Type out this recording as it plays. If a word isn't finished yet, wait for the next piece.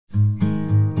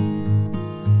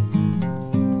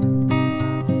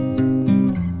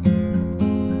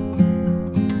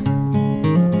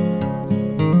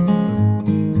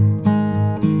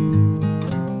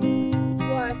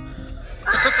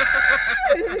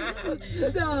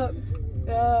Stop.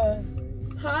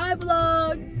 Hi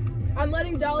vlog. I'm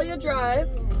letting Dahlia drive.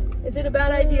 Is it a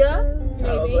bad idea? Maybe.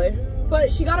 Probably.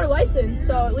 But she got her license,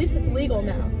 so at least it's legal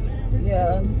now.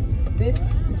 Yeah.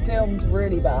 This filmed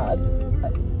really bad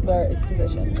where it's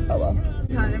positioned. Oh well.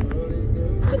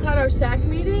 Time. Just had our SAC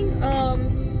meeting.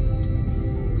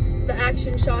 The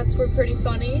action shots were pretty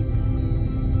funny.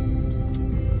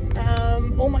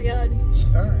 Oh my god.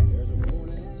 Sorry.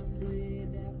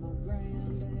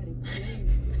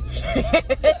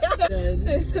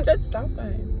 That's stop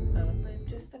sign. I'm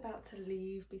just about to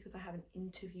leave because I have an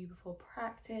interview before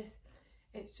practice.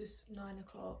 It's just 9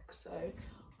 o'clock, so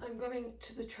I'm going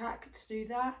to the track to do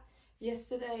that.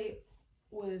 Yesterday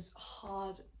was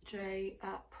hard day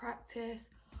at practice.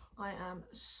 I am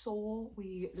sore.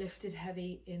 We lifted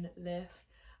heavy in lift.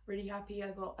 Really happy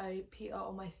I got a PR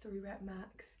on my 3-rep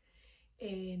max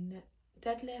in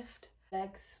deadlift.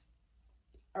 Legs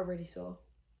are really sore.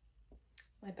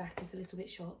 My back is a little bit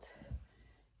short.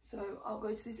 So I'll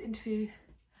go to this interview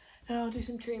and I'll do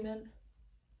some treatment.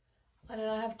 And then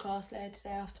I have class later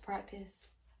today after practice.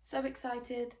 So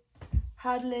excited.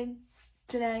 Hurdling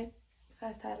today.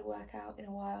 First hurdle workout in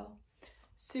a while.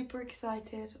 Super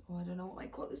excited. Oh, I don't know what my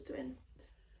quad is doing.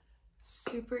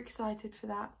 Super excited for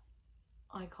that.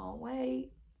 I can't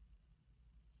wait.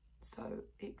 So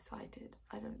excited.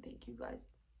 I don't think you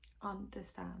guys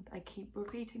understand. I keep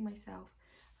repeating myself.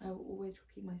 I will always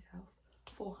repeat myself.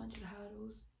 400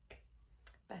 hurdles.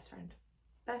 Best friend.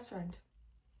 Best friend.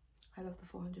 I love the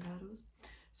 400 hurdles.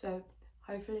 So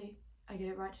hopefully I get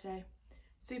it right today.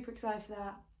 Super excited for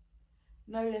that.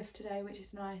 No lift today, which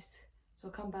is nice. So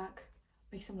I'll come back,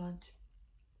 make some lunch,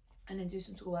 and then do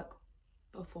some schoolwork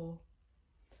before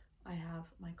I have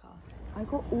my class. I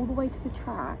got all the way to the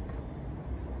track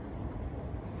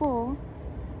for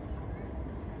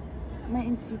my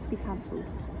interview to be cancelled.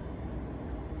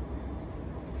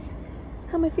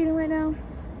 How am I feeling right now?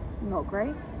 Not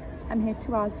great. I'm here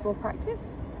 2 hours before practice.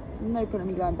 No point in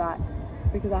me going back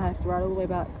because I have to ride all the way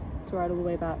back So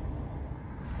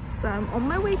I'm on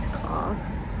my way to class.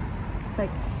 It's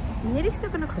like nearly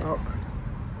 7 o'clock.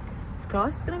 This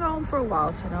class is gonna go on for a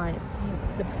while tonight.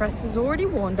 The professor's already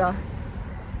warned us.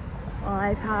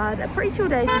 I've had a pretty chill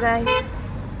day today.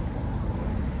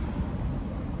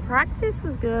 Practice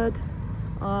was good.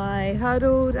 I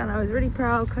hurdled and I was really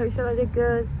proud. Coach said I did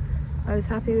good. I was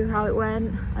happy with how it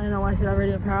went. I don't know why I said I'm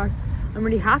really proud. I'm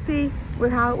really happy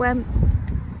with how it went.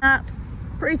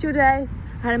 Pretty chill day.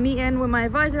 I had a meeting with my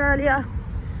advisor earlier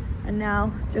and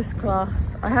now just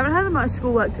class. I haven't had much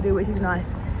schoolwork to do, which is nice.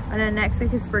 And then next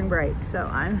week is spring break. So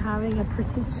I'm having a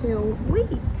pretty chill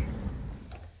week.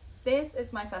 This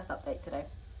is my first update today.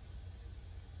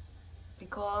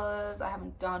 Because I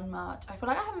haven't done much. I feel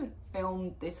like I haven't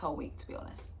filmed this whole week, to be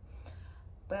honest.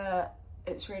 But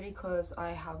it's really because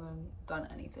I haven't done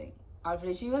anything. I've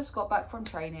literally just got back from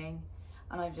training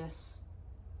and I've just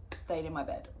stayed in my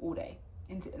bed all day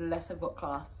unless I've got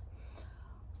class.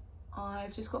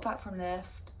 I've just got back from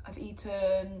lift. I've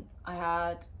eaten. I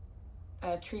had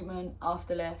a treatment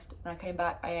after lift. Then I came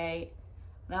back, I ate.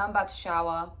 Now I'm about to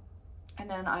shower. And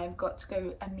then I've got to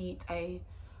go and meet a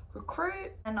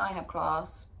recruit and I have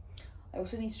class. I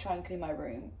also need to try and clean my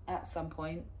room at some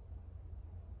point.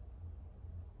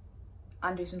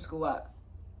 And do some schoolwork.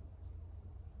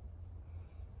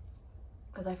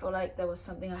 Because I feel like there was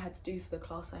something I had to do for the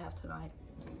class I have tonight.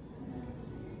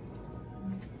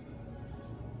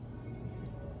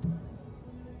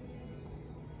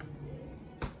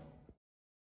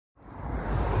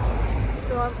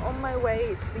 So I'm on my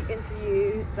way to the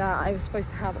interview that I was supposed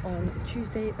to have on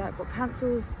Tuesday that got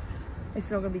cancelled.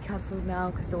 It's not going to be cancelled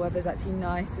now because the weather's actually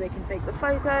nice so they can take the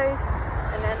photos.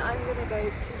 And then I'm going to go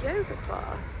to yoga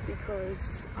class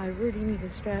because I really need to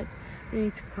stretch. I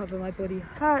need to cover my body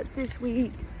hurts this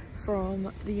week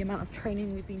from the amount of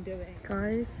training we've been doing.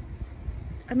 Guys,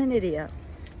 I'm an idiot.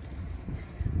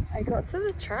 I got to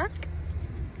the track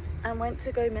and went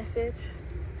to go message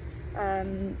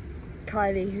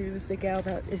Kylie, who was the girl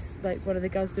that is like one of the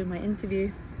girls doing my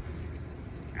interview.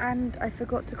 And I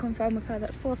forgot to confirm with her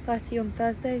that 4:30 on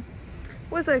Thursday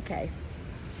was okay.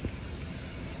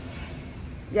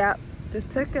 Yeah, just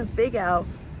took a big L.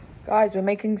 Guys, we're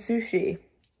making sushi.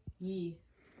 Yeah.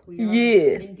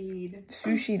 Yeah. Indeed.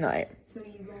 Sushi night. So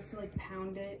you have to like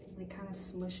pound it, like kind of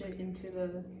smush it into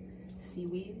the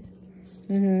seaweed.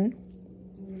 And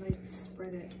you like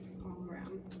spread it all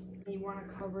around. You want to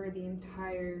cover the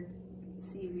entire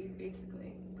seaweed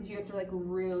basically. Because you have to like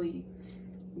really,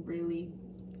 really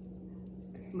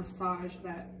massage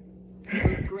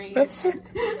those grains.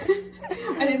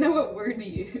 I didn't know what word to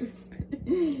use.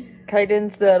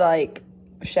 Kaiden's the like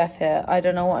chef here. I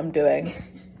don't know what I'm doing.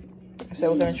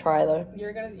 So we're gonna try though.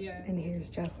 You're gonna, yeah. And here's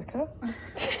Jessica.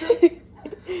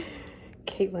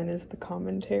 Caitlin is the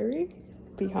commentary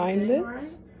behind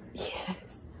this.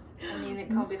 Yes. I mean, it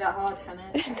can't be that hard, can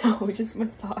it? No, just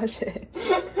massage it.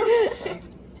 Okay.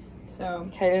 So,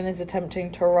 Caitlin is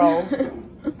attempting to roll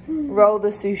the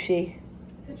sushi.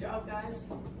 Good job, guys.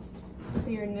 so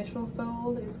your initial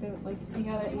fold is gonna, like, see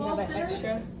how that, you have that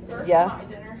extra? First, Yeah. my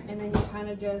dinner. And then you kind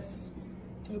of just,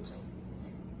 oops.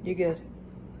 You good?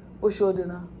 What's your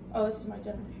dinner? Oh, this is my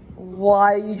dinner.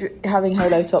 Why are you having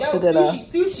holo top for dinner?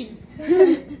 Sushi.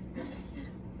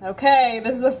 Okay,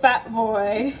 this is a fat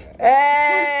boy.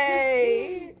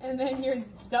 Hey! And then you're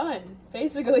done.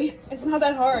 Basically, it's not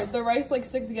that hard. The rice like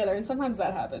sticks together, and sometimes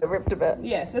that happens. It ripped a bit.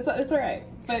 Yes, it's all right.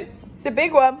 But It's a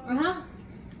big one.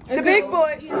 it's It's a big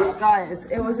boy. Guys,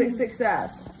 it was a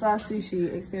success. First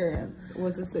sushi experience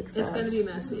was a success. It's gonna be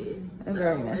messy. And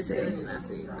very messy. It's gonna be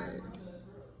messy. But...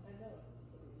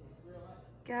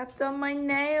 Gapped on my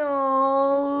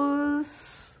nails.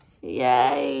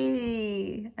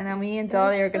 Yay! And now me and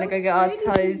Dolly are gonna go get our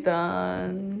toes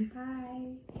done. Hi.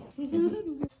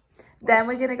 Then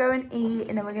we're gonna go and eat,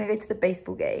 and then we're gonna go to the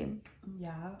baseball game.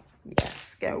 Yeah.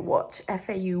 Yes, go watch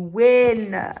FAU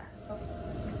win.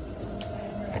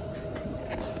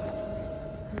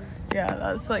 Yeah,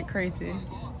 that's like crazy.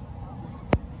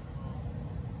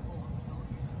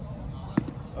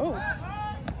 Oh.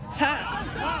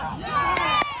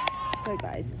 So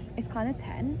guys, it's kind of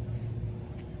tense.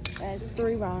 There's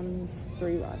 3 runs.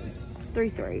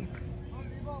 3-3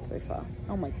 so far.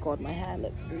 Oh my god, my hair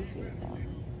looks greasy as hell.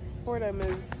 Fordham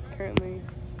is currently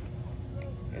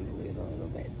in the lead a little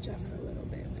bit, just a little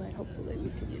bit, but hopefully we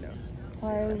can, you know.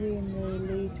 Why are we in the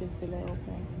lead just a little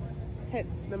bit?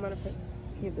 Hits, the amount of hits.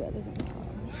 Yeah, but that doesn't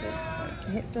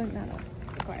matter. Hits don't matter.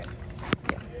 Quiet.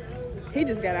 Yeah. He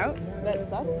just got out. That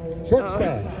sucks.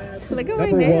 Shortstop, Look at my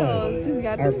number nails. 1, Just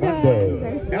got them done. Armando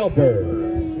They're so Albert.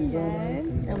 Yes.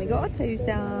 And we got our toes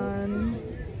done.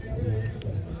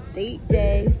 Date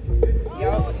day.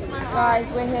 Yo. Guys,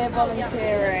 we're here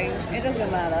volunteering. It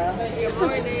doesn't matter. Good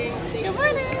morning. Good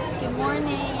morning. Good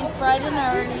morning. It's bright and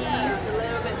early. It's a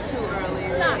little bit too early.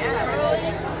 It's not early.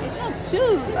 It's not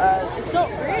too. It's not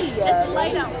really. It's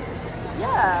light out.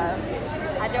 Yeah.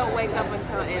 I don't wake up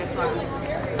until 8 o'clock.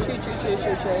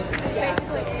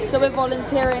 True. So we're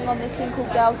volunteering on this thing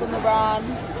called Girls on the Run.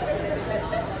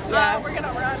 Yeah, We're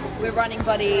gonna run. we're running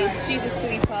buddies. She's a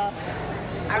sweeper.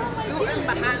 I'm scooting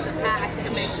behind the pack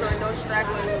to make sure no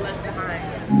stragglers are left behind.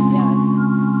 Yes.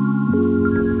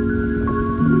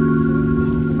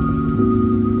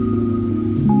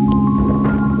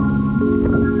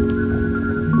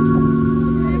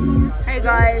 Hey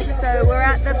guys, so we're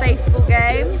at the baseball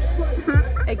game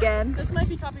again. This might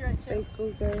be copyright.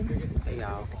 Baseball game. Hey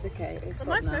y'all. It's okay. It's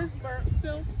My not now. face burnt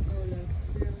still.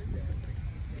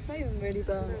 It's not even really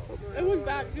bad. It was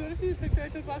bad. Do you want to see the picture I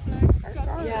took last night?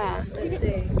 Yeah, let's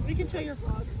see. We can show your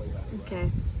vlog. Okay.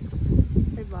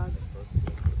 Hey vlog.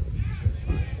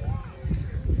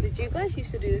 Did you guys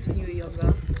used to do this when you were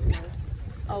younger? No.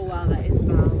 Oh wow, that is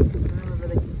bad. I don't know if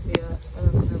they can see it. I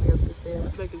don't think they'll be able to see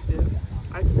it. They can see it.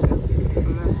 I can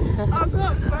too. I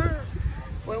got burnt.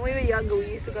 When we were younger,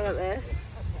 we used to go like this.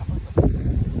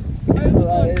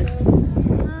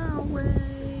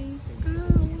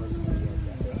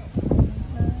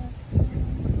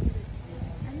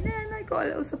 And then I got a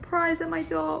little surprise at my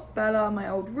door. Bella, my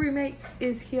old roommate,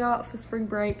 is here for spring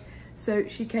break. So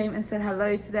she came and said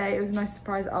hello today. It was a nice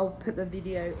surprise. I'll put the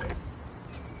video.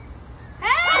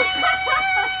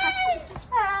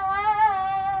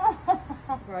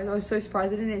 I was so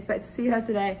surprised. I didn't expect to see her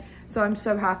today. So I'm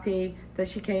so happy that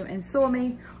she came and saw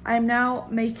me. I am now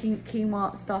making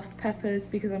quinoa stuffed peppers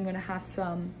because I'm going to have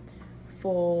some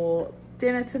for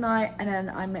dinner tonight. And then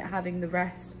I'm having the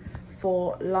rest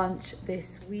for lunch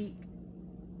this week.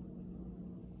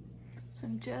 So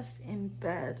I'm just in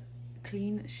bed.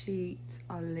 Clean sheets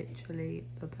are literally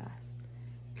the best.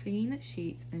 Clean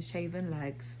sheets and shaven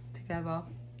legs together.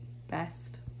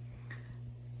 Best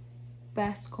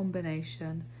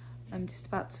combination. I'm just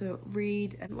about to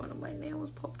read and one of my nails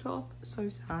popped off. So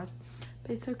sad,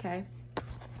 but it's okay.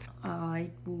 I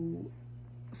will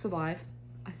survive,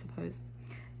 I suppose.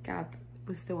 Gab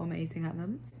was still amazing at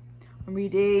them. I'm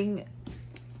reading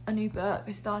a new book.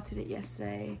 I started it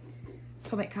yesterday.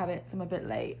 Atomic Habits. I'm a bit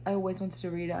late. I always wanted to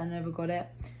read it. I never got it.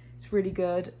 It's really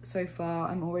good so far.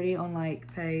 I'm already on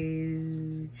like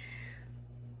page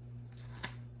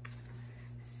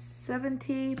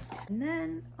 70, and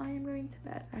then I am going to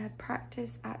bed. I have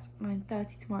practice at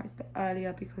 9:30 tomorrow. It's a bit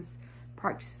earlier because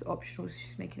practice is optional, so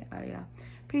she's making it earlier.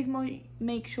 Please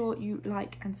make sure you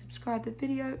like and subscribe the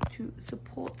video to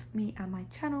support me and my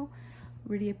channel.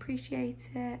 Really appreciate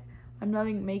it. I'm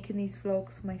loving making these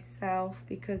vlogs myself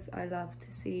because I love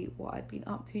to see what I've been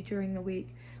up to during the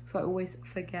week, so I always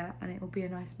forget, and it will be a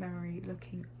nice memory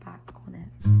looking back on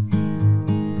it.